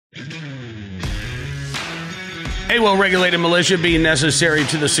A well-regulated militia being necessary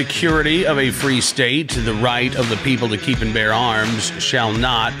to the security of a free state, the right of the people to keep and bear arms shall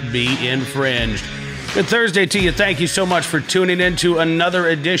not be infringed. Good Thursday to you. Thank you so much for tuning in to another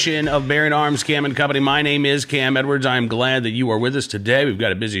edition of Bearing Arms, Cam and Company. My name is Cam Edwards. I'm glad that you are with us today. We've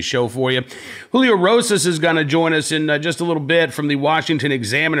got a busy show for you. Julio Rosas is going to join us in just a little bit from the Washington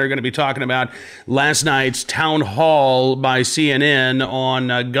Examiner. Going to be talking about last night's town hall by CNN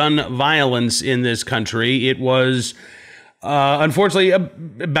on gun violence in this country. It was unfortunately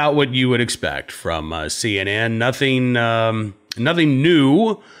about what you would expect from CNN. Nothing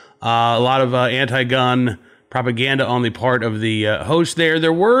new. A lot of anti-gun propaganda on the part of the host there.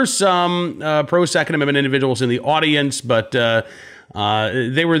 There were some pro-Second Amendment individuals in the audience, but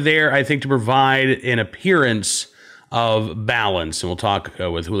they were there, I think, to provide an appearance of balance. And we'll talk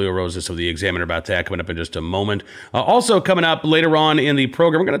with Julio Rosas of the Examiner about that coming up in just a moment. Also coming up later on in the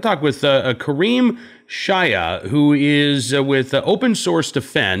program, we're going to talk with Kareem Shaya, who is with Open Source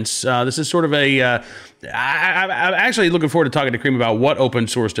Defense. This is sort of a... I'm actually looking forward to talking to Kareem about what open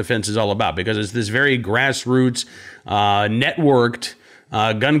source defense is all about, because it's this very grassroots, networked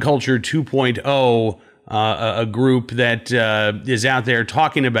gun culture 2.0, a group that is out there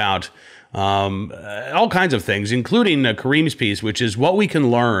talking about all kinds of things, including Kareem's piece, which is what we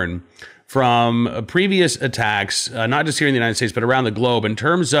can learn from previous attacks, not just here in the United States, but around the globe, in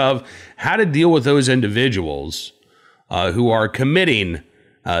terms of how to deal with those individuals who are committing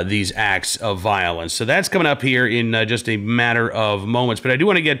these acts of violence. So that's coming up here in just a matter of moments. But I do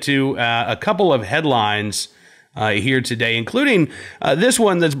want to get to a couple of headlines here today, including this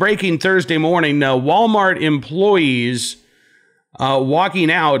one that's breaking Thursday morning. Walmart employees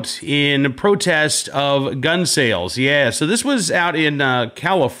walking out in protest of gun sales. Yeah, so this was out in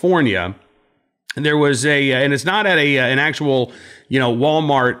California. And there was and it's not at an actual,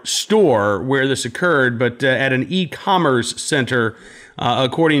 Walmart store where this occurred, but at an e-commerce center.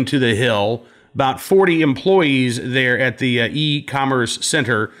 According to The Hill, about 40 employees there at the e-commerce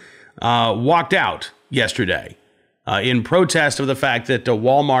center walked out yesterday in protest of the fact that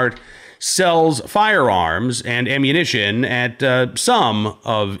Walmart sells firearms and ammunition at some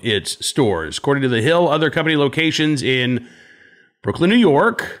of its stores. According to The Hill, other company locations in Brooklyn, New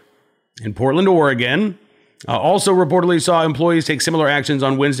York, in Portland, Oregon, also reportedly saw employees take similar actions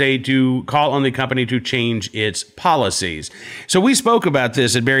on Wednesday to call on the company to change its policies. So we spoke about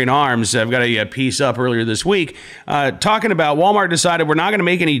this at Bearing Arms. I've got a piece up earlier this week talking about Walmart decided we're not going to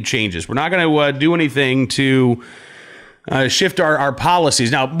make any changes. We're not going to do anything to shift our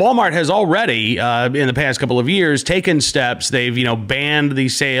policies. Now, Walmart has already, in the past couple of years, taken steps. They've, banned the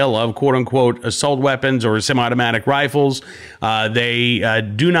sale of quote-unquote assault weapons or semi-automatic rifles.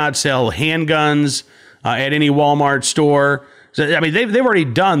 They do not sell handguns at any Walmart store. So, I mean, they've already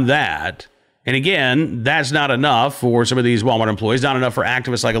done that. And again, that's not enough for some of these Walmart employees, not enough for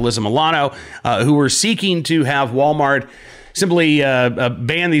activists like Alyssa Milano, who were seeking to have Walmart simply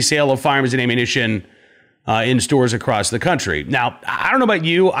ban the sale of firearms and ammunition in stores across the country. Now, I don't know about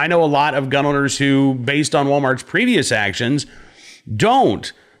you. I know a lot of gun owners who, based on Walmart's previous actions,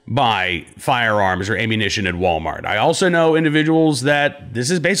 don't buy firearms or ammunition at Walmart. I also know individuals that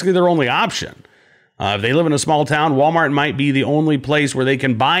this is basically their only option. If they live in a small town, Walmart might be the only place where they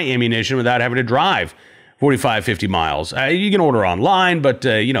can buy ammunition without having to drive 45, 50 miles. You can order online, but,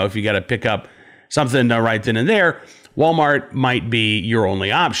 if you got to pick up something right then and there, Walmart might be your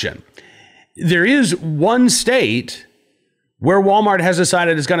only option. There is one state where Walmart has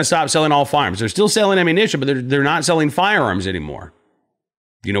decided it's going to stop selling all firearms. They're still selling ammunition, but they're not selling firearms anymore.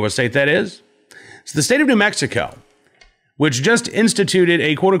 Do you know what state that is? It's the state of New Mexico, which just instituted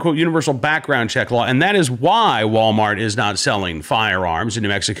a quote-unquote universal background check law. And that is why Walmart is not selling firearms in New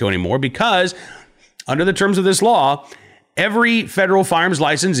Mexico anymore, because under the terms of this law, every federal firearms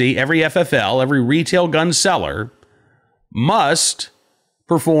licensee, every FFL, every retail gun seller must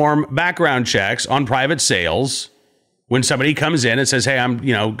perform background checks on private sales when somebody comes in and says, hey, I'm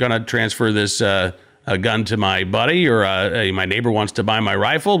going to transfer this a gun to my buddy, or my neighbor wants to buy my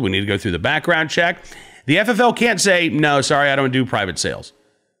rifle. We need to go through the background check. The FFL can't say, no, sorry, I don't do private sales.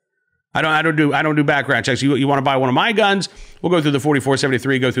 I don't do background checks. You want to buy one of my guns? We'll go through the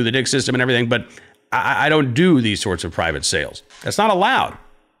 4473, go through the DIC system and everything, but I don't do these sorts of private sales. That's not allowed.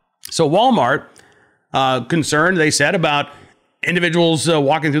 So Walmart, concerned, they said, about individuals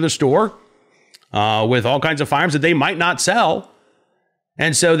walking through the store with all kinds of firearms that they might not sell.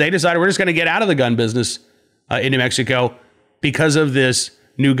 And so they decided we're just going to get out of the gun business in New Mexico because of this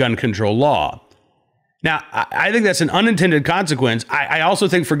new gun control law. Now, I think that's an unintended consequence. I also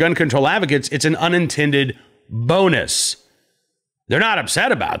think for gun control advocates, it's an unintended bonus They're not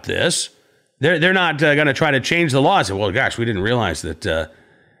upset about this. They're not going to try to change the law and say, well, gosh, we didn't realize that,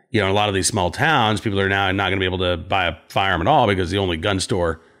 in a lot of these small towns, people are now not going to be able to buy a firearm at all because the only gun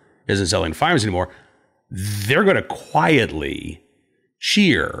store isn't selling firearms anymore. They're going to quietly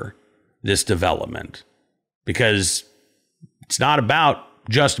cheer this development because it's not about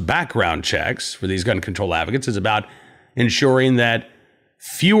just background checks for these gun control advocates. It's about ensuring that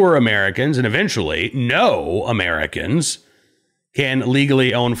fewer Americans and eventually no Americans can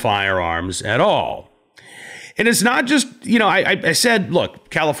legally own firearms at all. And it's not just, I said, look,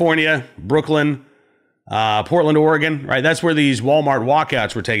 California, Brooklyn, Portland, Oregon, right? That's where these Walmart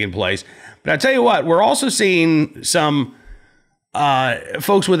walkouts were taking place. But I tell you what, we're also seeing some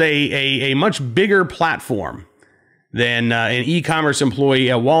folks with a much bigger platform than an e-commerce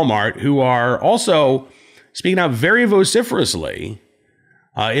employee at Walmart who are also speaking out very vociferously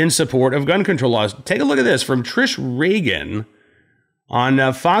in support of gun control laws. Take a look at this from Trish Reagan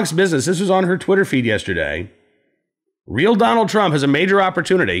on Fox Business. This was on her Twitter feed yesterday. Real Donald Trump has a major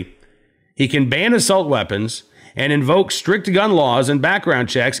opportunity. He can ban assault weapons and invoke strict gun laws and background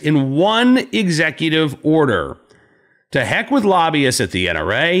checks in one executive order. To heck with lobbyists at the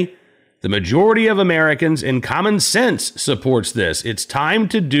NRA. The majority of Americans in common sense supports this. It's time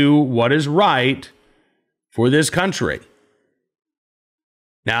to do what is right for this country.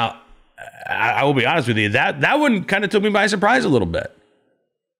 Now, I will be honest with you, that one kind of took me by surprise a little bit.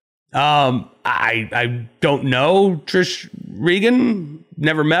 I don't know Trish Regan,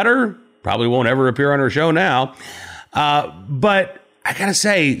 never met her, probably won't ever appear on her show now. But I gotta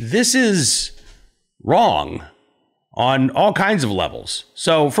say, this is wrong on all kinds of levels.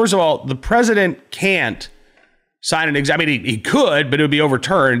 So first of all, the president can't sign an I mean, he could, but it would be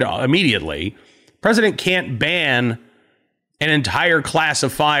overturned immediately. President can't ban an entire class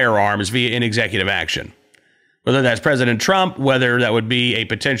of firearms via an executive action. Whether that's President Trump, whether that would be a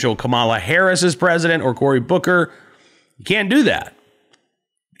potential Kamala Harris as president or Cory Booker, you can't do that.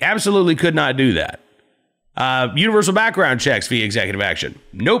 Absolutely could not do that. Universal background checks via executive action.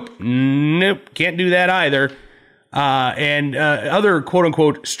 Nope. Can't do that either. And other quote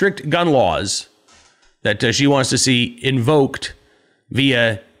unquote strict gun laws that she wants to see invoked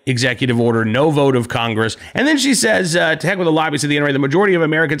via executive order, no vote of Congress. And then she says, to heck with the lobbyists of the NRA, the majority of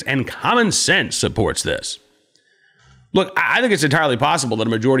Americans and common sense supports this. Look, I think it's entirely possible that a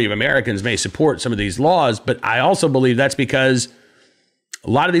majority of Americans may support some of these laws, but I also believe that's because a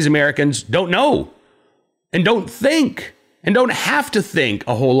lot of these Americans don't know and don't think and don't have to think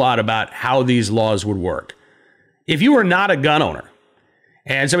a whole lot about how these laws would work. If you are not a gun owner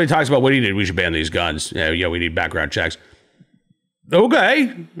and somebody talks about what do you need, we should ban these guns. Yeah, we need background checks.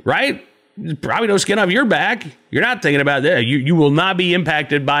 Okay, right? Probably no skin off your back. You're not thinking about that. You will not be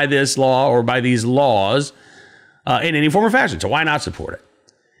impacted by this law or by these laws in any form or fashion. So why not support it?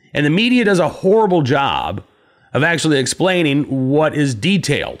 And the media does a horrible job of actually explaining what is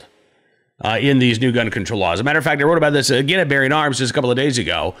detailed in these new gun control laws. As a matter of fact, I wrote about this again at Bearing Arms just a couple of days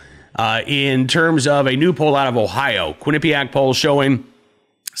ago in terms of a new poll out of Ohio, Quinnipiac poll showing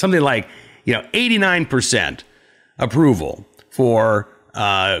something like 89% approval for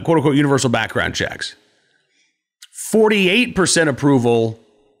quote unquote universal background checks, 48% approval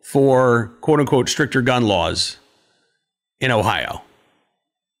for quote unquote stricter gun laws in Ohio.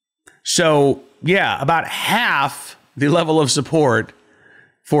 So yeah, about half the level of support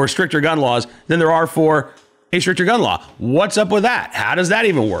for stricter gun laws than there are for a stricter gun law. What's up with that? How does that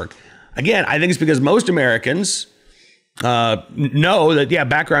even work? Again, I think it's because most Americans know that, yeah,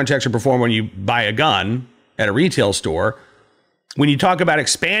 background checks are performed when you buy a gun at a retail store. When you talk about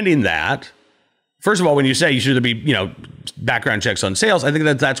expanding that, first of all, when you say you should be, background checks on sales, I think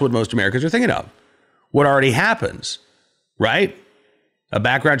that's what most Americans are thinking of. What already happens, right? A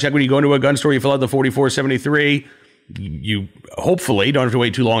background check when you go into a gun store, you fill out the 4473. You hopefully don't have to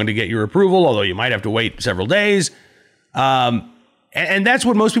wait too long to get your approval, although you might have to wait several days. And that's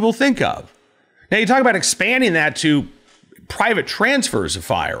what most people think of. Now, you talk about expanding that to private transfers of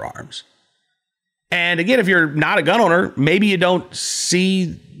firearms. And again, if you're not a gun owner, maybe you don't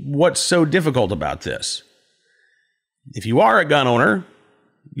see what's so difficult about this. If you are a gun owner,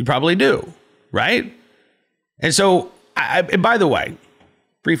 you probably do, right? And so, and by the way,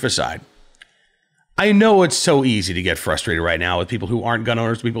 brief aside, I know it's so easy to get frustrated right now with people who aren't gun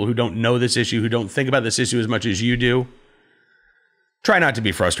owners, people who don't know this issue, who don't think about this issue as much as you do. Try not to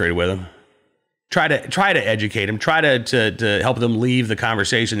be frustrated with them. Try to educate them. Try to help them leave the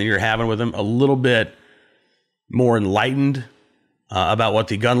conversation that you're having with them a little bit more enlightened about what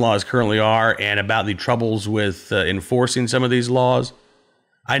the gun laws currently are and about the troubles with enforcing some of these laws.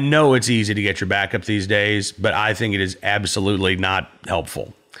 I know it's easy to get your backup these days, but I think it is absolutely not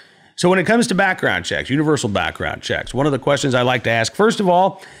helpful. So when it comes to background checks, universal background checks, one of the questions I like to ask, first of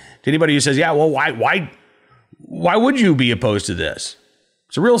all, to anybody who says, yeah, well, why would you be opposed to this?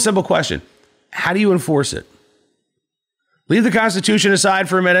 It's a real simple question. How do you enforce it? Leave the Constitution aside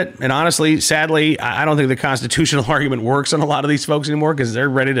for a minute. And honestly, sadly, I don't think the constitutional argument works on a lot of these folks anymore because they're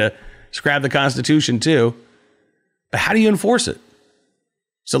ready to scrap the Constitution too. But how do you enforce it?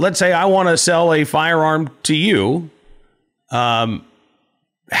 So let's say I want to sell a firearm to you. How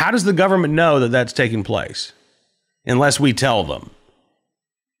does the government know that that's taking place unless we tell them?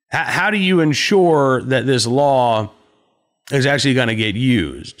 How do you ensure that this law is actually going to get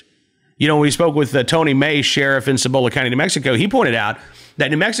used? You know, we spoke with Tony May, sheriff in Cibola County, New Mexico. He pointed out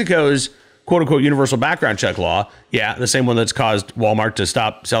that New Mexico's quote unquote universal background check law, yeah, the same one that's caused Walmart to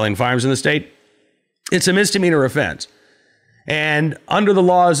stop selling firearms in the state, it's a misdemeanor offense. And under the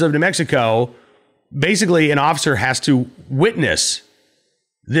laws of New Mexico, basically an officer has to witness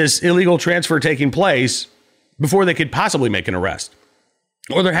this illegal transfer taking place before they could possibly make an arrest.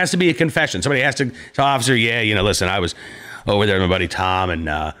 Or there has to be a confession. Somebody has to tell the officer, yeah, you know, listen, I was over there with my buddy Tom, and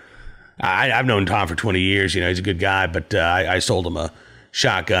I've known Tom for 20 years. You know, he's a good guy, but I sold him a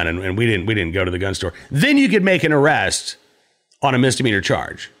shotgun, and we didn't go to the gun store. Then you could make an arrest on a misdemeanor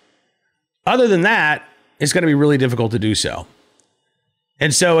charge. Other than that, it's going to be really difficult to do so.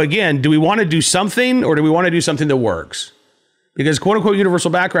 And so, again, do we want to do something, or do we want to do something that works? Because quote-unquote universal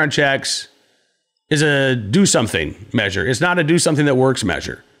background checks is a do-something measure. It's not a do-something that works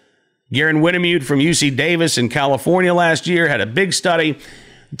measure. Garen Winnemute from UC Davis in California last year had a big study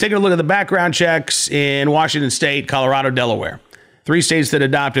taking a look at the background checks in Washington State, Colorado, Delaware. 3 states that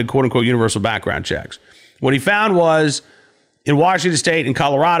adopted quote-unquote universal background checks. What he found was in Washington State and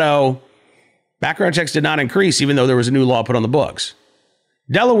Colorado, background checks did not increase, even though there was a new law put on the books.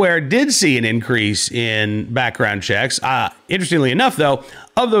 Delaware did see an increase in background checks. Interestingly enough, though,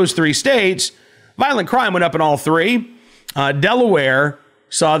 of those 3 states, violent crime went up in all 3. Delaware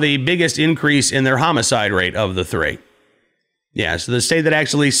saw the biggest increase in their homicide rate of the 3. Yeah, so the state that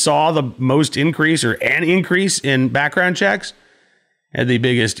actually saw the most increase or an increase in background checks had the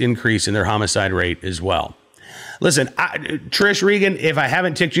biggest increase in their homicide rate as well. Listen, Trish Regan, if I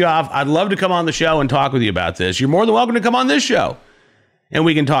haven't ticked you off, I'd love to come on the show and talk with you about this. You're more than welcome to come on this show, and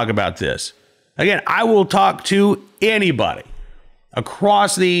we can talk about this. Again, I will talk to anybody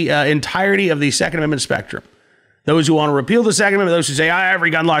across the entirety of the Second Amendment spectrum. Those who want to repeal the Second Amendment, those who say every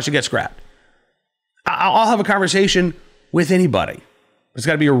gun law should get scrapped. I'll have a conversation with anybody. It's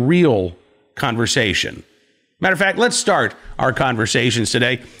got to be a real conversation. Matter of fact, let's start our conversations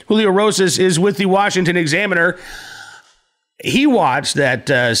today. Julio Rosas is with the Washington Examiner. He watched that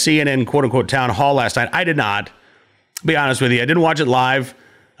CNN quote-unquote town hall last night. I did not. Be honest with you, I didn't watch it live.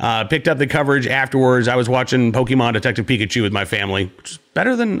 Picked up the coverage afterwards. I was watching Pokemon Detective Pikachu with my family, which is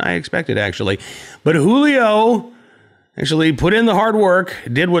better than I expected, actually. But Julio actually put in the hard work,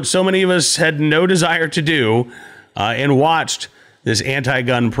 did what so many of us had no desire to do, and watched this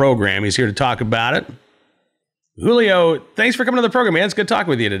anti-gun program. He's here to talk about it. Julio, thanks for coming to the program, man. It's good talking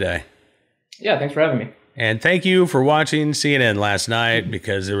with you today. Yeah, thanks for having me. And thank you for watching CNN last night,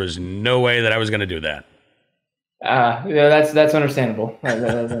 because there was no way that I was going to do that. Yeah, that's understandable.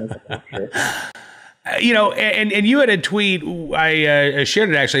 Sure. You know, and you had a tweet, I shared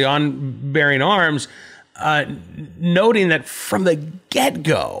it actually on Bearing Arms, noting that from the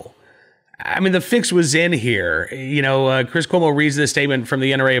get-go, I mean, the fix was in here. You know, Chris Cuomo reads this statement from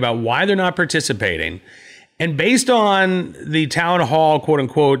the NRA about why they're not participating. And based on the town hall, quote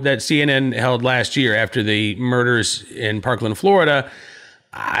unquote, that CNN held last year after the murders in Parkland, Florida,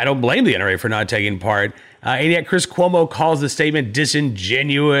 I don't blame the NRA for not taking part. And yet Chris Cuomo calls the statement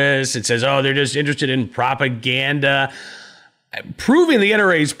disingenuous. It says, oh, they're just interested in propaganda, proving the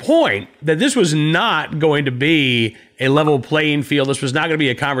NRA's point that this was not going to be a level playing field. This was not going to be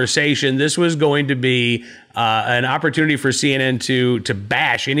a conversation. This was going to be an opportunity for CNN to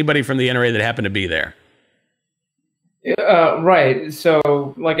bash anybody from the NRA that happened to be there. Right.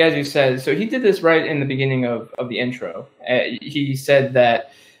 So, like, as you said, so he did this right in the beginning of the intro. He said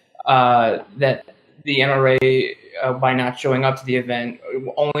that that the NRA, by not showing up to the event,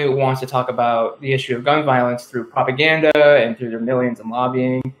 only wants to talk about the issue of gun violence through propaganda and through their millions in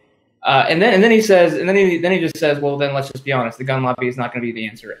lobbying. And then he says, and then he just says, well, then let's just be honest, the gun lobby is not going to be the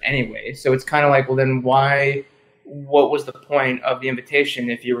answer anyway. So it's kind of like, well, then what was the point of the invitation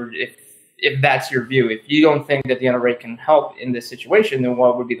if that's your view? If you don't think that the NRA can help in this situation, then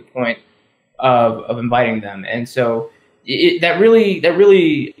what would be the point of inviting them? And so that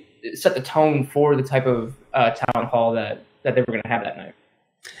really set the tone for the type of town hall that they were going to have that night.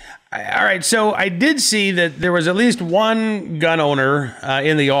 All right, so I did see that there was at least one gun owner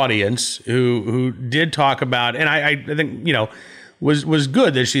in the audience who did talk about, and I think, was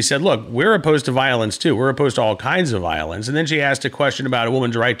good that she said, look, we're opposed to violence too. We're opposed to all kinds of violence. And then she asked a question about a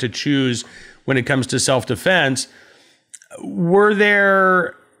woman's right to choose when it comes to self-defense. Were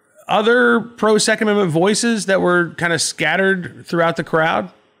there other pro-Second Amendment voices that were kind of scattered throughout the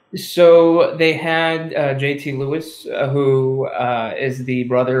crowd? So they had J.T. Lewis, who is the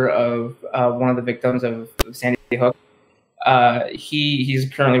brother of one of the victims of Sandy Hook. He's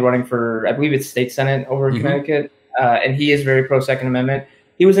currently running for, I believe it's state senate over in Connecticut, and he is very pro-Second Amendment.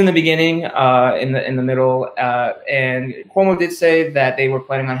 He was in the beginning, in the middle, and Cuomo did say that they were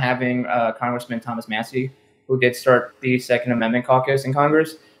planning on having Congressman Thomas Massie, who did start the Second Amendment caucus in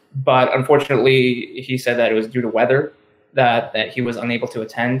Congress, but unfortunately, he said that it was due to weather that he was unable to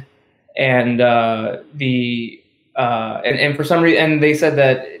attend, and and for some reason, and they said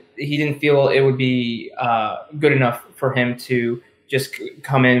that he didn't feel it would be good enough for him to just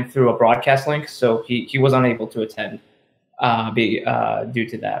come in through a broadcast link, so he was unable to attend due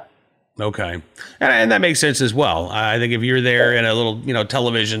to that. Okay, and that makes sense as well. I think if you're there in a little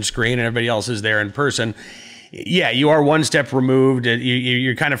television screen and everybody else is there in person, yeah, you are one step removed.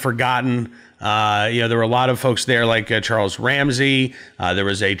 You're kind of forgotten. There were a lot of folks there like Charles Ramsey. There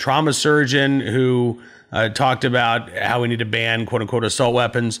was a trauma surgeon who talked about how we need to ban quote unquote assault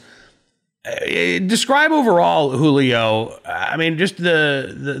weapons. Describe overall, Julio. I mean, just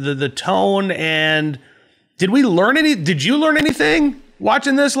the tone, and did you learn anything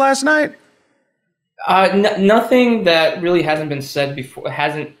watching this last night? Nothing that really hasn't been said before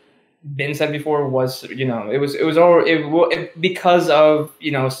was, it was all because of,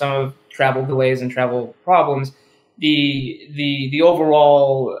 some of travel delays and travel problems. The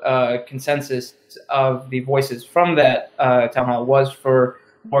overall consensus of the voices from that town hall was for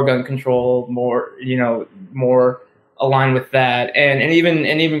more gun control, more aligned with that, and even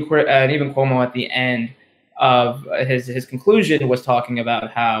Cuomo at the end of his conclusion was talking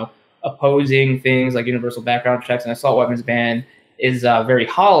about how opposing things like universal background checks and assault weapons ban is very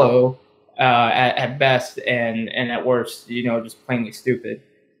hollow at best, and at worst, just plainly stupid.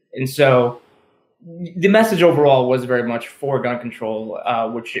 And so the message overall was very much for gun control,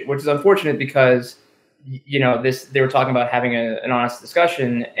 which is unfortunate because, they were talking about having an honest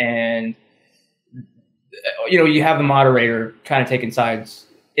discussion, and, you have the moderator kind of taking sides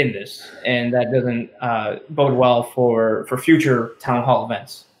in this, and that doesn't bode well for future town hall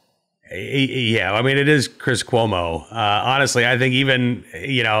events. Yeah, I mean, it is Chris Cuomo. Honestly, I think even,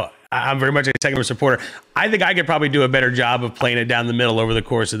 I'm very much a Second Amendment supporter. I think I could probably do a better job of playing it down the middle over the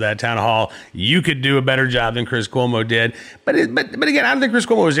course of that town hall. You could do a better job than Chris Cuomo did. But again, I don't think Chris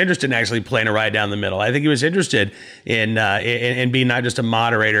Cuomo was interested in actually playing it right down the middle. I think he was interested in being not just a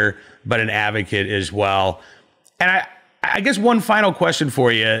moderator, but an advocate as well. And I guess one final question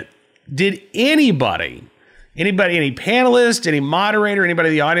for you. Did any panelist, any moderator, anybody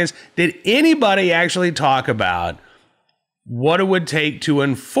in the audience, did anybody actually talk about what it would take to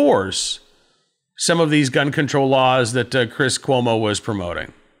enforce some of these gun control laws that Chris Cuomo was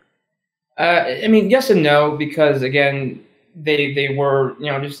promoting? Yes and no, because again, they were,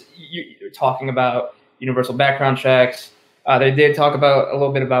 just talking about universal background checks. They did talk about a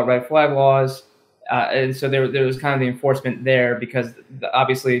little bit about red flag laws. And so there was kind of the enforcement there, because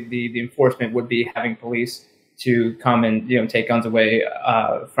obviously the enforcement would be having police to come and take guns away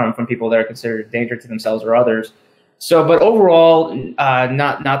from people that are considered a danger to themselves or others. So, but overall,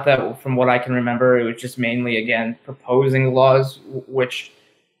 not that from what I can remember, it was just mainly, again, proposing laws, which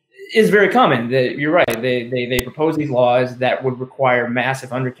is very common. You're right. They propose these laws that would require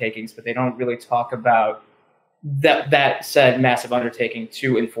massive undertakings, but they don't really talk about that said massive undertaking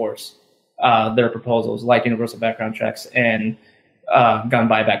to enforce their proposals, like universal background checks and gun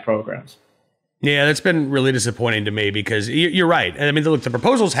buyback programs. Yeah, that's been really disappointing to me, because you're right. I mean, look, the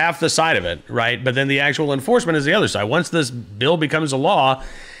proposal's half the side of it, right? But then the actual enforcement is the other side. Once this bill becomes a law,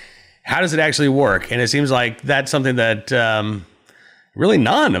 how does it actually work? And it seems like that's something that really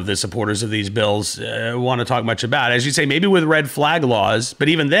none of the supporters of these bills want to talk much about. As you say, maybe with red flag laws, but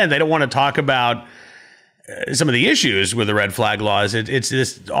even then, they don't want to talk about some of the issues with the red flag laws. It's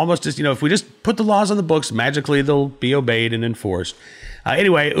this almost just, if we just put the laws on the books, magically they'll be obeyed and enforced.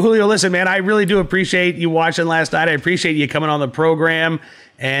 Anyway, Julio, listen, man, I really do appreciate you watching last night. I appreciate you coming on the program.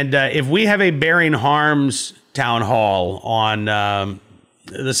 And if we have a bearing harms town hall on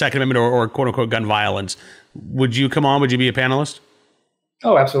the Second Amendment or quote unquote gun violence, would you come on? Would you be a panelist?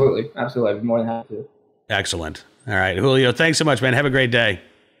 Oh, absolutely. Absolutely. I'd be more than happy to. Excellent. All right, Julio, thanks so much, man. Have a great day.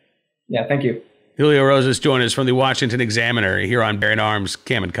 Yeah, thank you. Julio Rosas joined us from the Washington Examiner here on Bearing Arms,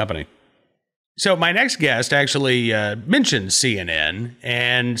 Cam and Company. So my next guest actually mentioned CNN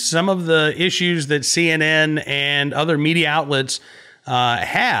and some of the issues that CNN and other media outlets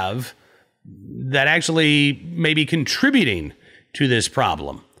have that actually may be contributing to this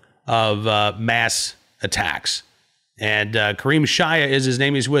problem of mass attacks. And Kareem Shaya is his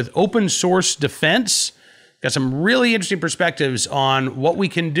name. He's with Open Source Defense. Got some really interesting perspectives on what we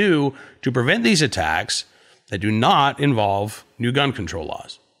can do to prevent these attacks that do not involve new gun control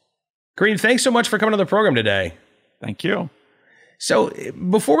laws. Kareem, thanks so much for coming on the program today. Thank you. So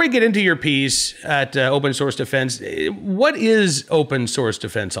before we get into your piece at Open Source Defense, what is Open Source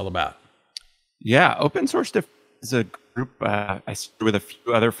Defense all about? Yeah, Open Source Defense is a group I started with a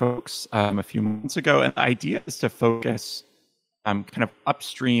few other folks a few months ago, and the idea is to focus kind of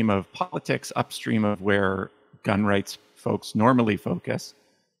upstream of politics, upstream of where gun rights folks normally focus,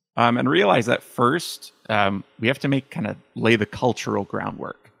 and realize that first we have to lay the cultural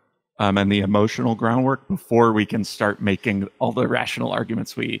groundwork and the emotional groundwork before we can start making all the rational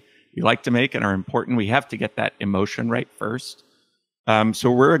arguments we like to make and are important. We have to get that emotion right first. So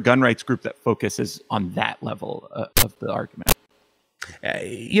we're a gun rights group that focuses on that level of the argument.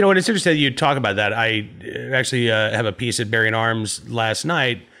 You know, and it's interesting that you talk about that. I actually have a piece at Bearing Arms last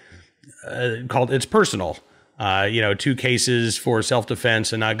night called It's Personal. 2 cases for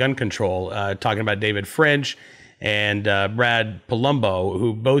self-defense and not gun control, talking about David French and Brad Palumbo,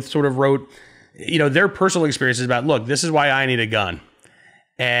 who both sort of wrote, their personal experiences about, look, this is why I need a gun.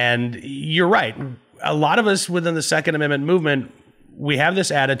 And you're right. A lot of us within the Second Amendment movement, we have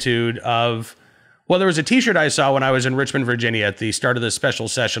this attitude of, well, there was a T-shirt I saw when I was in Richmond, Virginia at the start of the special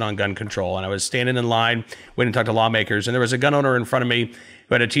session on gun control. And I was standing in line waiting to talk to lawmakers. And there was a gun owner in front of me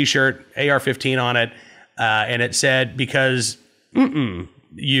who had a T-shirt, AR-15 on it. And it said, because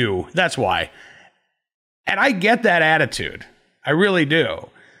that's why. And I get that attitude. I really do.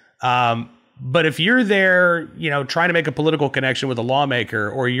 But if you're there, trying to make a political connection with a lawmaker,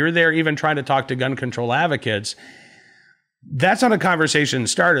 or you're there even trying to talk to gun control advocates, that's not a conversation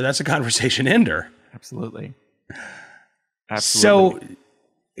starter. That's a conversation ender. Absolutely. So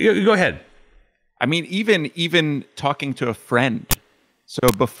go ahead. I mean, even talking to a friend. So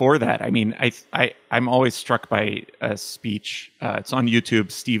before that, I mean, I'm always struck by a speech. It's on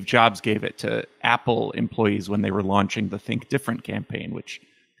YouTube. Steve Jobs gave it to Apple employees when they were launching the Think Different campaign, which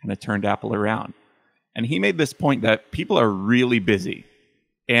kind of turned Apple around. And he made this point that people are really busy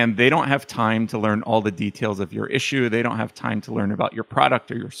and they don't have time to learn all the details of your issue. They don't have time to learn about your product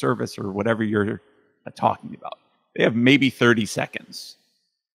or your service or whatever you're talking about. They have maybe 30 seconds.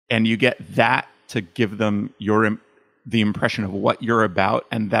 And you get that to give them the impression of what you're about,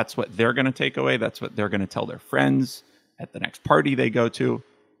 and that's what they're going to take away. That's what they're going to tell their friends at the next party they go to.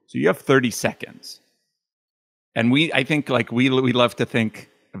 So you have 30 seconds. And I think we love to think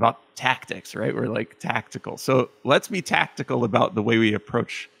about tactics, right? We're like tactical. So let's be tactical about the way we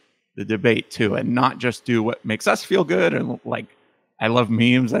approach the debate too, and not just do what makes us feel good. And I love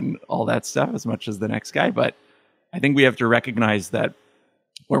memes and all that stuff as much as the next guy, but I think we have to recognize that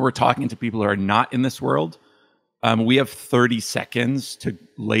when we're talking to people who are not in this world, we have 30 seconds to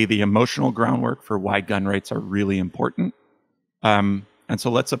lay the emotional groundwork for why gun rights are really important. And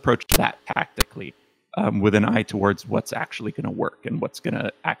so let's approach that tactically with an eye towards what's actually going to work and what's going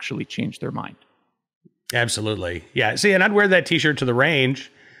to actually change their mind. Absolutely. Yeah. See, and I'd wear that T-shirt to the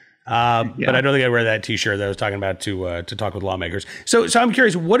range, but I don't think I'd wear that T-shirt that I was talking about to talk with lawmakers. So I'm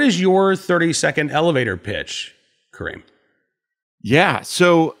curious, what is your 30-second elevator pitch, Kareem? Yeah.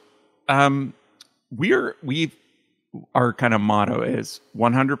 So our kind of motto is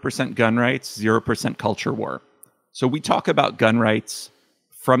 100% gun rights, 0% culture war. So we talk about gun rights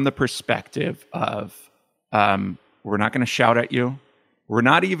from the perspective of we're not going to shout at you. We're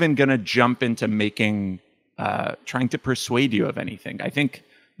not even going to jump into trying to persuade you of anything. I think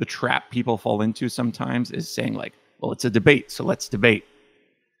the trap people fall into sometimes is saying well, it's a debate, so let's debate.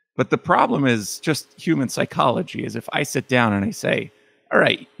 But the problem is just human psychology is if I sit down and I say, all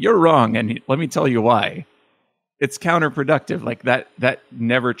right, you're wrong, and let me tell you why. It's counterproductive. That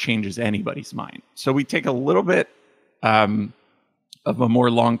never changes anybody's mind. So we take a little bit of a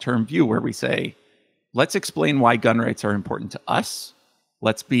more long-term view where we say, let's explain why gun rights are important to us.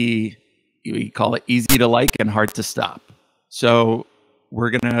 We call it easy to like and hard to stop. So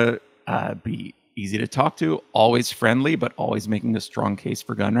we're going to be easy to talk to, always friendly, but always making a strong case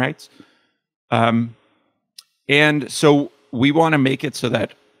for gun rights. And so we want to make it so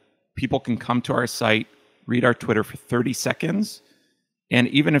that people can come to our site, read our Twitter for 30 seconds. And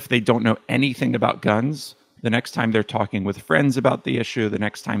even if they don't know anything about guns, The next time they're talking with friends about the issue, the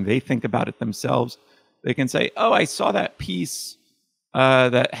next time they think about it themselves, they can say, oh, I saw that piece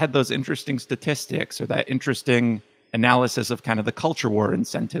that had those interesting statistics or that interesting analysis of kind of the culture war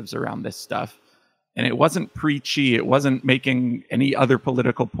incentives around this stuff. And it wasn't preachy. It wasn't making any other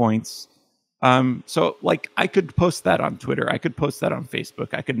political points. So like I could post that on Twitter. I could post that on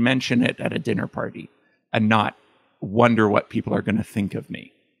Facebook. I could mention it at a dinner party and not wonder what people are going to think of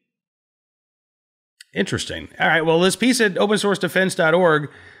me. Interesting. All right. Well, this piece at opensourcedefense.org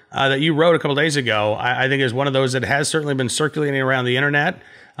that you wrote a couple days ago, I think is one of those that has certainly been circulating around the internet.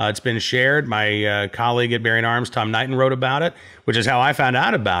 It's been shared. My colleague at Bearing Arms, Tom Knighton, wrote about it, which is how I found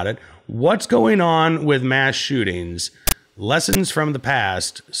out about it. What's going on with mass shootings? Lessons from the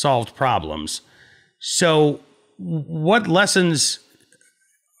past, solved problems. So what lessons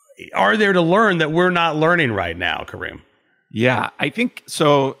are there to learn that we're not learning right now, Kareem? Yeah, I think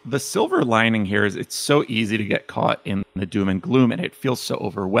so. The silver lining here is it's so easy to get caught in the doom and gloom, and it feels so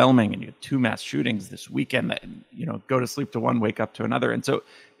overwhelming. And you have 2 mass shootings this weekend that, go to sleep to one, wake up to another. And so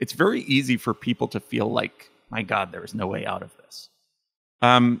it's very easy for people to feel like, my God, there is no way out of this.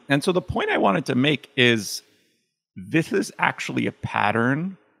 And so the point I wanted to make is this is actually a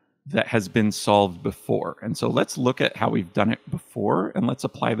pattern that has been solved before. And so let's look at how we've done it before, and let's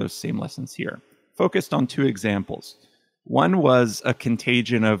apply those same lessons here. Focused on 2 examples. One was a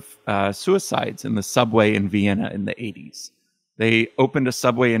contagion of suicides in the subway in Vienna in the 80s. They opened a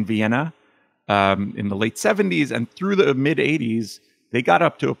subway in Vienna in the late 70s, and through the mid 80s, they got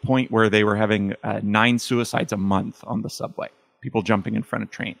up to a point where they were having 9 suicides a month on the subway, people jumping in front of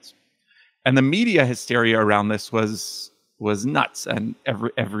trains. And the media hysteria around this was nuts. And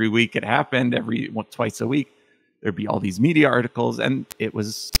every week it happened, twice a week. There'd be all these media articles, and it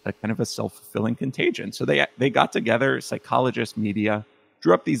was a kind of a self-fulfilling contagion. So they got together, psychologists, media,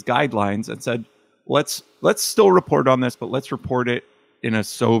 drew up these guidelines and said, let's still report on this, but let's report it in a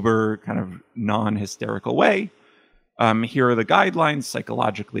sober, kind of non-hysterical way. Here are the guidelines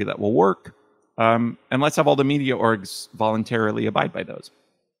psychologically that will work. And let's have all the media orgs voluntarily abide by those.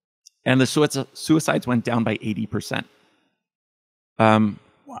 And the suicides went down by 80%.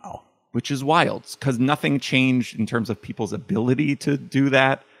 Wow. Which is wild, because nothing changed in terms of people's ability to do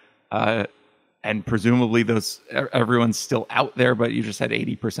that. And presumably everyone's still out there, but you just had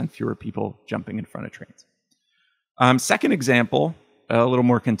 80% fewer people jumping in front of trains. Second example, a little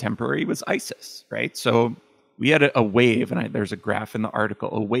more contemporary, was ISIS, right? So we had a wave, and there's a graph in the article,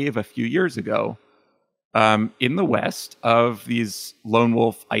 a wave a few years ago in the West of these lone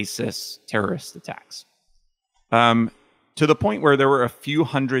wolf ISIS terrorist attacks. To the point where there were a few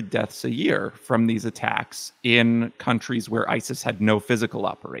hundred deaths a year from these attacks in countries where ISIS had no physical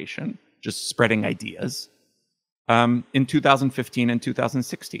operation, just spreading ideas, in 2015 and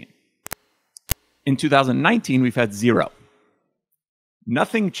 2016. In 2019, we've had 0.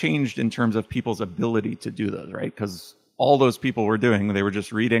 Nothing changed in terms of people's ability to do those, right? Because all those people were doing, they were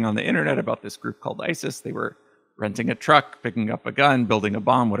just reading on the internet about this group called ISIS. They were renting a truck, picking up a gun, building a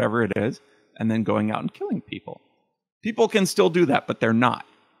bomb, whatever it is, and then going out and killing people. People can still do that, but they're not.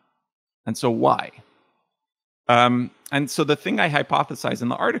 And so why? And so the thing I hypothesize in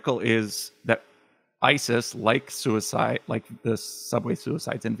the article is that ISIS, like the subway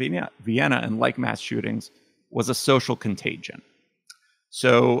suicides in Vienna, and like mass shootings, was a social contagion.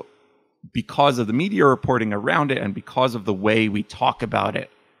 So because of the media reporting around it and because of the way we talk about it,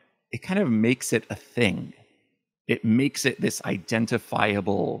 it kind of makes it a thing. It makes it this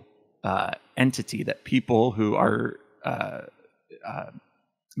identifiable entity that people who are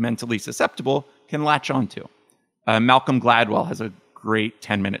mentally susceptible can latch onto. Malcolm Gladwell has a great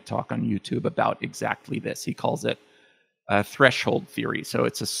 10-minute talk on YouTube about exactly this. He calls it threshold theory. So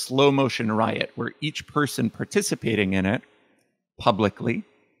it's a slow motion riot where each person participating in it publicly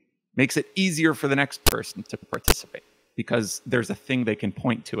makes it easier for the next person to participate because there's a thing they can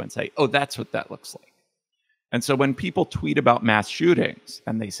point to and say, oh, that's what that looks like. And so when people tweet about mass shootings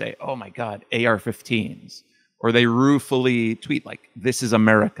and they say, oh my God, AR-15s, or they ruefully tweet like, this is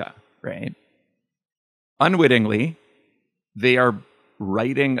America, right? Unwittingly, they are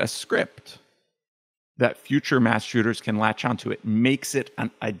writing a script that future mass shooters can latch onto. It makes it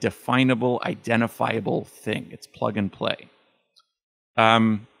a definable, identifiable thing. It's plug and play.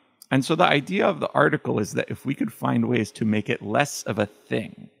 And so the idea of the article is that if we could find ways to make it less of a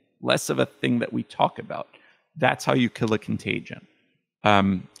thing that we talk about, that's how you kill a contagion.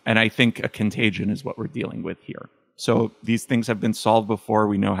 And I think a contagion is what we're dealing with here. So these things have been solved before.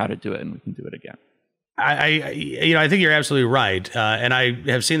 We know how to do it, and we can do it again. I think you're absolutely right. And I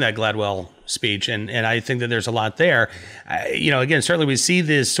have seen that Gladwell speech, and I think that there's a lot there. Again, certainly we see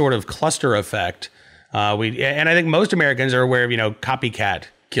this sort of cluster effect And I think most Americans are aware of, copycat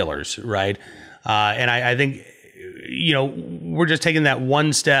killers, right? And I think, we're just taking that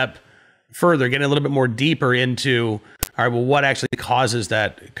one step further, getting a little bit more deeper into, all right, well, what actually causes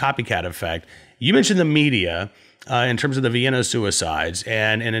that copycat effect? You mentioned the media in terms of the Vienna suicides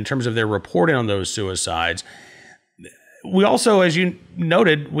and in terms of their reporting on those suicides. We also, as you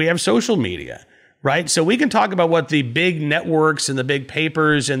noted, we have social media, right? So we can talk about what the big networks and the big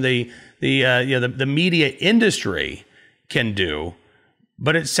papers and the media industry can do.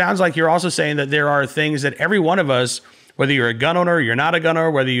 But it sounds like you're also saying that there are things that every one of us, whether you're a gun owner, you're not a gun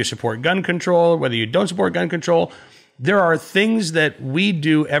owner, whether you support gun control, whether you don't support gun control, there are things that we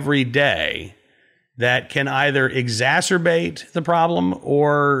do every day that can either exacerbate the problem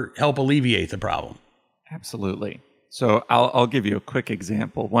or help alleviate the problem. Absolutely. So I'll give you a quick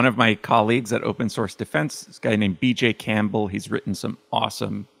example. One of my colleagues at Open Source Defense, this guy named BJ Campbell, he's written some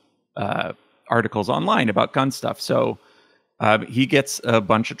awesome articles online about gun stuff. So he gets a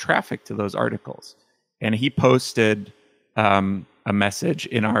bunch of traffic to those articles, and he posted a message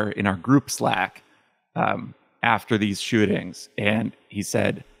in our group Slack after these shootings, and he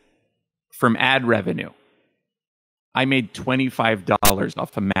said, "From ad revenue, I made $25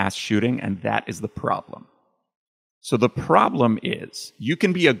 off a mass shooting, and that is the problem." So the problem is, you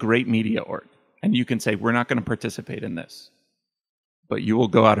can be a great media org, and you can say, we're not going to participate in this, but you will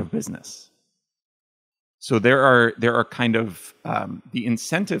go out of business. So there are kind of the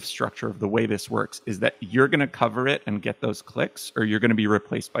incentive structure of the way this works is that you're going to cover it and get those clicks, or you're going to be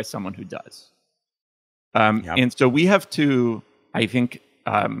replaced by someone who does. And so we have to, I think,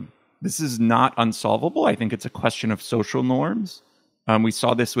 this is not unsolvable. I think it's a question of social norms. We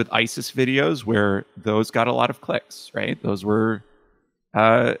saw this with ISIS videos where those got a lot of clicks, right? Those were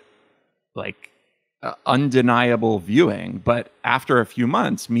undeniable viewing. But after a few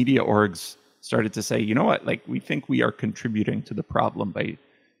months, media orgs started to say, you know what, we think we are contributing to the problem by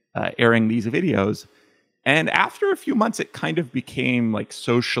airing these videos. And after a few months, it kind of became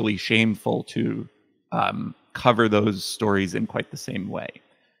socially shameful to cover those stories in quite the same way.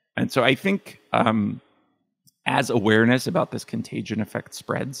 And so I think as awareness about this contagion effect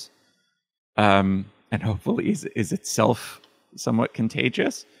spreads, and hopefully is itself somewhat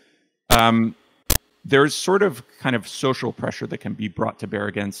contagious, there's sort of kind of social pressure that can be brought to bear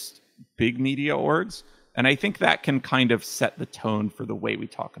against big media orgs. And I think that can kind of set the tone for the way we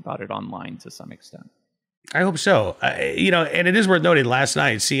talk about it online to some extent. I hope so. And it is worth noting, last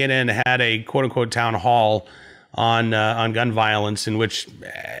night, CNN had a quote unquote town hall on gun violence, in which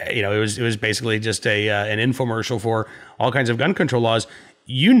it was basically just an infomercial for all kinds of gun control laws.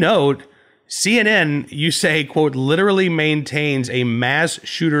 You note CNN, you say, quote, literally maintains a mass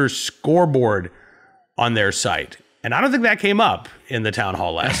shooter scoreboard on their site, and I don't think that came up in the town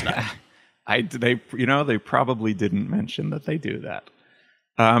hall last night. They probably didn't mention that they do that.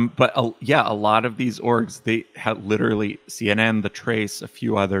 But a lot of these orgs, they have literally CNN, The Trace, a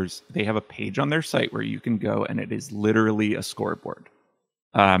few others. They have a page on their site where you can go, and it is literally a scoreboard.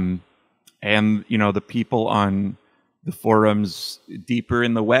 And the people on the forums deeper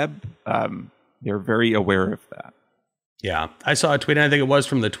in the web, they're very aware of that. Yeah, I saw a tweet, and I think it was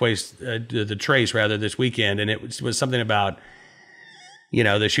from the Trace rather this weekend, and it was something about,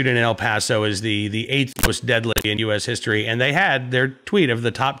 the shooting in El Paso is the eighth most deadly in U.S. history, and they had their tweet of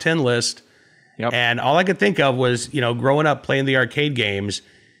the top 10 list. Yep. And all I could think of was, growing up playing the arcade games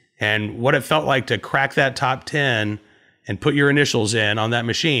and what it felt like to crack that top 10 and put your initials in on that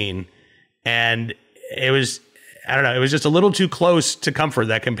machine. And it was, I don't know, it was just a little too close to comfort,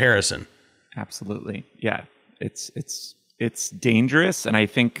 that comparison. Absolutely. Yeah. It's dangerous. And I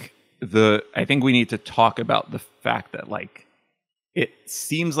think we need to talk about the fact that it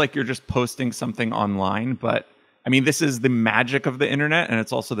seems like you're just posting something online, but I mean, this is the magic of the internet, and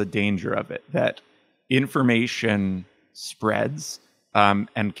it's also the danger of it, that information spreads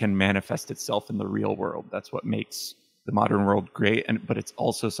and can manifest itself in the real world. That's what makes the modern world great, but it's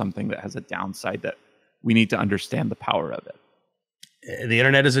also something that has a downside that we need to understand the power of it. The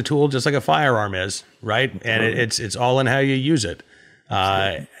internet is a tool just like a firearm is, right? And it's all in how you use it.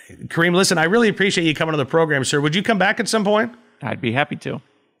 Kareem, listen, I really appreciate you coming on the program, sir. Would you come back at some point? I'd be happy to.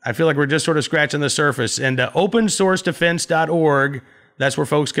 I feel like we're just sort of scratching the surface. And opensourcedefense.org, that's where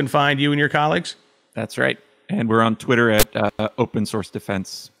folks can find you and your colleagues? That's right. And we're on Twitter at Open Source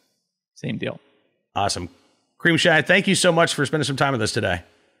Defense. Same deal. Awesome. Kareem Shaya, thank you so much for spending some time with us today.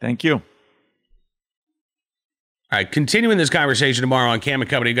 Thank you. All right, continuing this conversation tomorrow on Cam and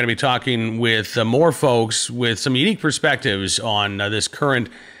Company, going to be talking with more folks with some unique perspectives on this current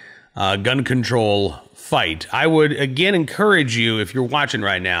gun control fight. I would, again, encourage you, if you're watching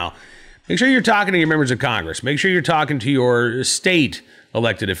right now, Make sure you're talking to your members of Congress. Make sure you're talking to your state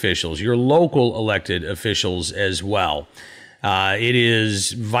elected officials, your local elected officials as well. It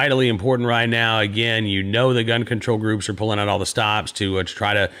is vitally important right now. Again, you know the gun control groups are pulling out all the stops to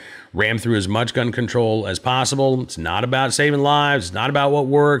try to ram through as much gun control as possible. It's not about saving lives. It's not about what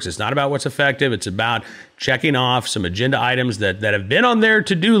works. It's not about what's effective. It's about checking off some agenda items that have been on their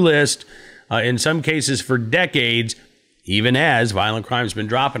to-do list, in some cases for decades, even as violent crime has been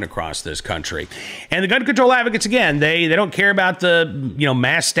dropping across this country. And the gun control advocates, again, they don't care about the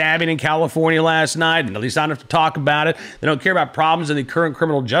mass stabbing in California last night, at least not enough to talk about it. They don't care about problems in the current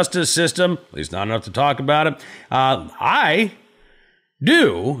criminal justice system, at least not enough to talk about it. I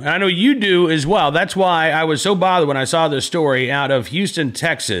do, and I know you do as well. That's why I was so bothered when I saw this story out of Houston,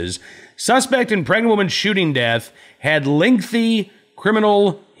 Texas. Suspect in pregnant woman shooting death had lengthy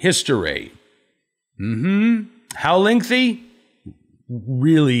criminal history. How lengthy?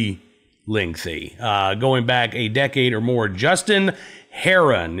 Really lengthy. Going back a decade or more. Justin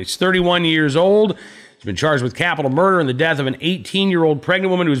Heron, he's 31 years old. He's been charged with capital murder in the death of an 18-year-old pregnant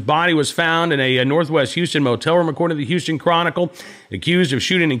woman whose body was found in a Northwest Houston motel room, according to the Houston Chronicle, accused of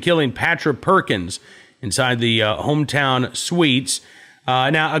shooting and killing Patra Perkins inside the hometown suites.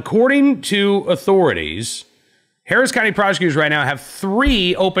 Now, according to authorities, Harris County prosecutors right now have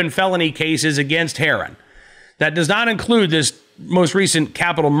 3 open felony cases against Heron. That does not include this most recent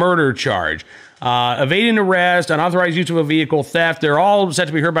capital murder charge. Evading arrest, unauthorized use of a vehicle, theft, they're all set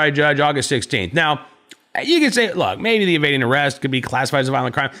to be heard by a judge August 16th. Now, you can say, look, maybe the evading arrest could be classified as a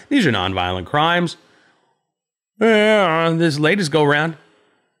violent crime. These are nonviolent crimes. This latest go-around,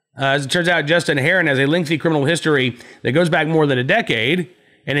 as it turns out, Justin Heron has a lengthy criminal history that goes back more than a decade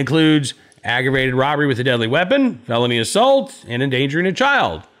and includes aggravated robbery with a deadly weapon, felony assault, and endangering a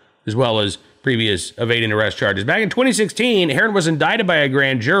child, as well as previous evading arrest charges. Back in 2016, Heron was indicted by a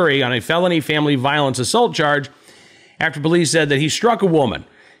grand jury on a felony family violence assault charge after police said that he struck a woman.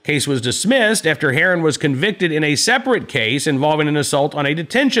 Case was dismissed after Heron was convicted in a separate case involving an assault on a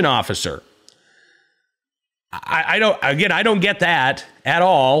detention officer. I don't get that at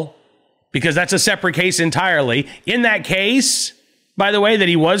all, because that's a separate case entirely. In that case, by the way, that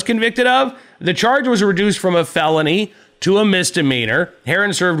he was convicted of, the charge was reduced from a felony to a misdemeanor.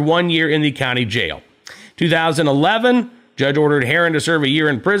 Heron served 1 year in the county jail. 2011, judge ordered Heron to serve a year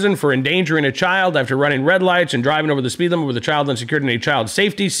in prison for endangering a child after running red lights and driving over the speed limit with a child unsecured in a child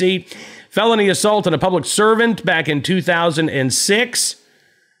safety seat. Felony assault on a public servant back in 2006.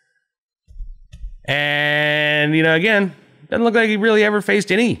 And, again, doesn't look like he really ever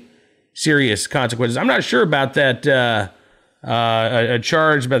faced any serious consequences. I'm not sure about that a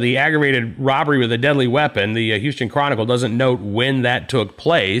charge about the aggravated robbery with a deadly weapon. The Houston Chronicle doesn't note when that took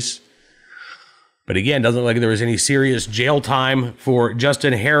place. But again, doesn't look like there was any serious jail time for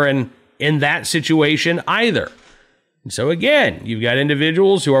Justin Heron in that situation either. And so again, you've got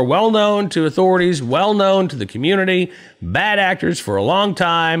individuals who are well known to authorities, well known to the community, bad actors for a long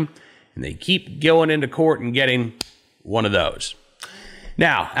time, and they keep going into court and getting one of those.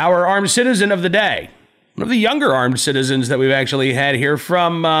 Now, our armed citizen of the day, one of the younger armed citizens that we've actually had here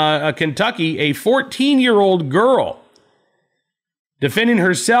from Kentucky, a 14-year-old girl defending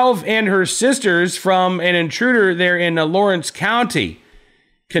herself and her sisters from an intruder there in Lawrence County,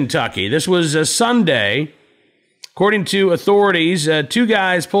 Kentucky. This was a Sunday. According to authorities, 2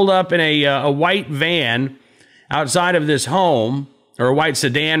 guys pulled up in a white van outside of this home, or a white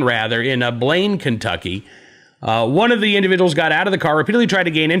sedan, rather, in Blaine, Kentucky. One of the individuals got out of the car, repeatedly tried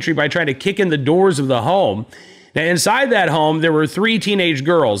to gain entry by trying to kick in the doors of the home. Now, inside that home, there were 3 teenage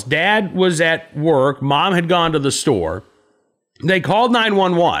girls. Dad was at work. Mom had gone to the store. They called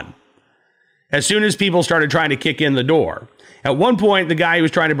 911 as soon as people started trying to kick in the door. At one point, the guy who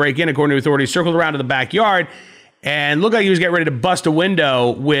was trying to break in, according to authorities, circled around to the backyard and looked like he was getting ready to bust a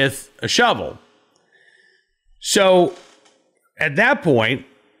window with a shovel. So at that point,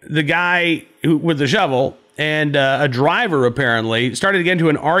 the guy with the shovel and a driver apparently started to get into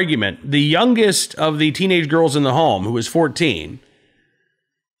an argument. The youngest of the teenage girls in the home, who was 14,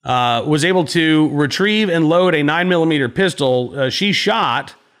 was able to retrieve and load a 9mm pistol. She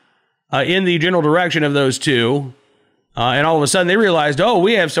shot in the general direction of those 2. And all of a sudden they realized, oh,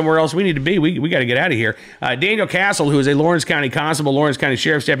 we have somewhere else we need to be. We got to get out of here. Daniel Castle, who is a Lawrence County constable, Lawrence County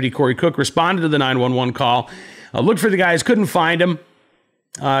Sheriff's Deputy Corey Cook, responded to the 911 call. Looked for the guys, couldn't find him.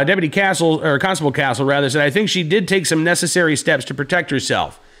 Deputy Castle, or Constable Castle, rather, said, I think she did take some necessary steps to protect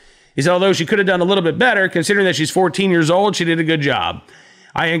herself. He said, although she could have done a little bit better, considering that she's 14 years old, she did a good job.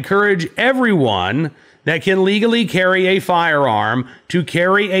 I encourage everyone that can legally carry a firearm to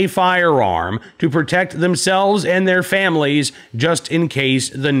protect themselves and their families just in case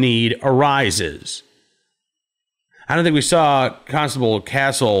the need arises. I don't think we saw Constable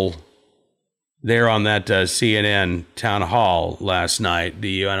Castle there on that CNN town hall last night, do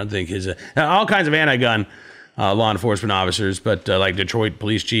you? I don't think his... all kinds of anti-gun law enforcement officers, but like Detroit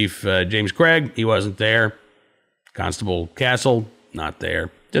Police Chief James Craig, he wasn't there. Constable Castle, not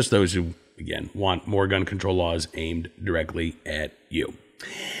there. Just those who, again, want more gun control laws aimed directly at you.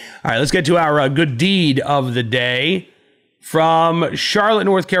 All right, let's get to our good deed of the day from Charlotte,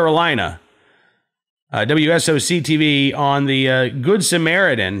 North Carolina. WSOC-TV on the Good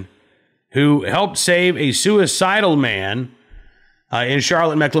Samaritan who helped save a suicidal man in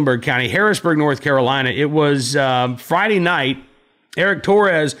Charlotte, Mecklenburg County, Harrisburg, North Carolina. It was Friday night. Eric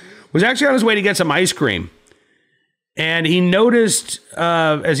Torres was actually on his way to get some ice cream. And he noticed,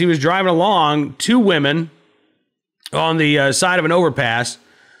 as he was driving along, two women on the side of an overpass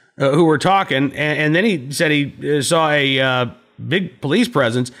who were talking. And then he said he saw a big police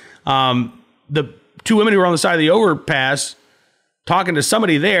presence. The two women who were on the side of the overpass talking to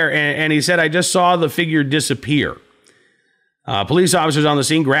somebody there, and he said, I just saw the figure disappear. Police officers on the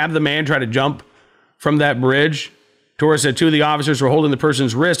scene grabbed the man, tried to jump from that bridge. Torres said two of the officers were holding the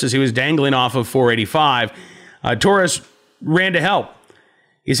person's wrist as he was dangling off of 485. Torres ran to help.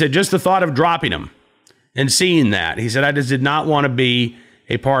 He said, just the thought of dropping him and seeing that, he said, I just did not want to be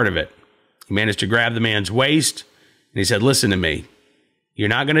a part of it. He managed to grab the man's waist, and he said, listen to me. You're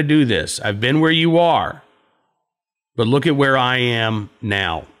not going to do this. I've been where you are. But look at where I am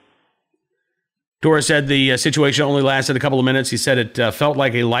now. Torres said the situation only lasted a couple of minutes. He said it felt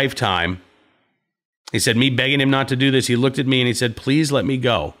like a lifetime. He said, me begging him not to do this. He looked at me and he said, please let me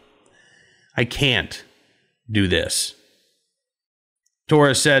go. I can't do this.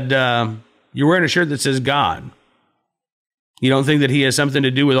 Torres said, you're wearing a shirt that says God. You don't think that he has something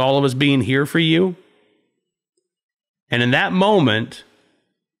to do with all of us being here for you? And in that moment,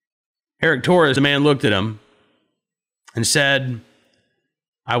 Eric Torres, the man, looked at him and said,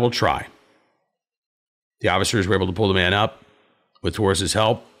 I will try. The officers were able to pull the man up with Torres'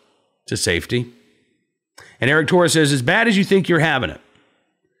 help to safety. And Eric Torres says, as bad as you think you're having it,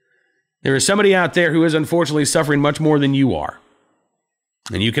 there is somebody out there who is unfortunately suffering much more than you are.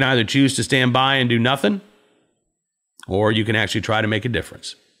 And you can either choose to stand by and do nothing, or you can actually try to make a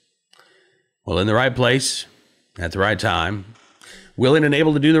difference. Well, in the right place, at the right time, willing and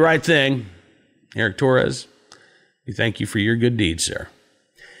able to do the right thing, Eric Torres, we thank you for your good deeds, sir.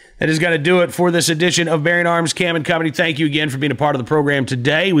 That is going to do it for this edition of Bearing Arms Cam and Company. Thank you again for being a part of the program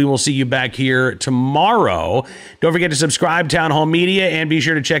today. We will see you back here tomorrow. Don't forget to subscribe to Town Hall Media and be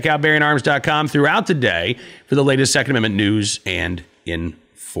sure to check out bearingarms.com throughout the day for the latest Second Amendment news and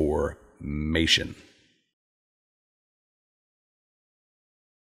information.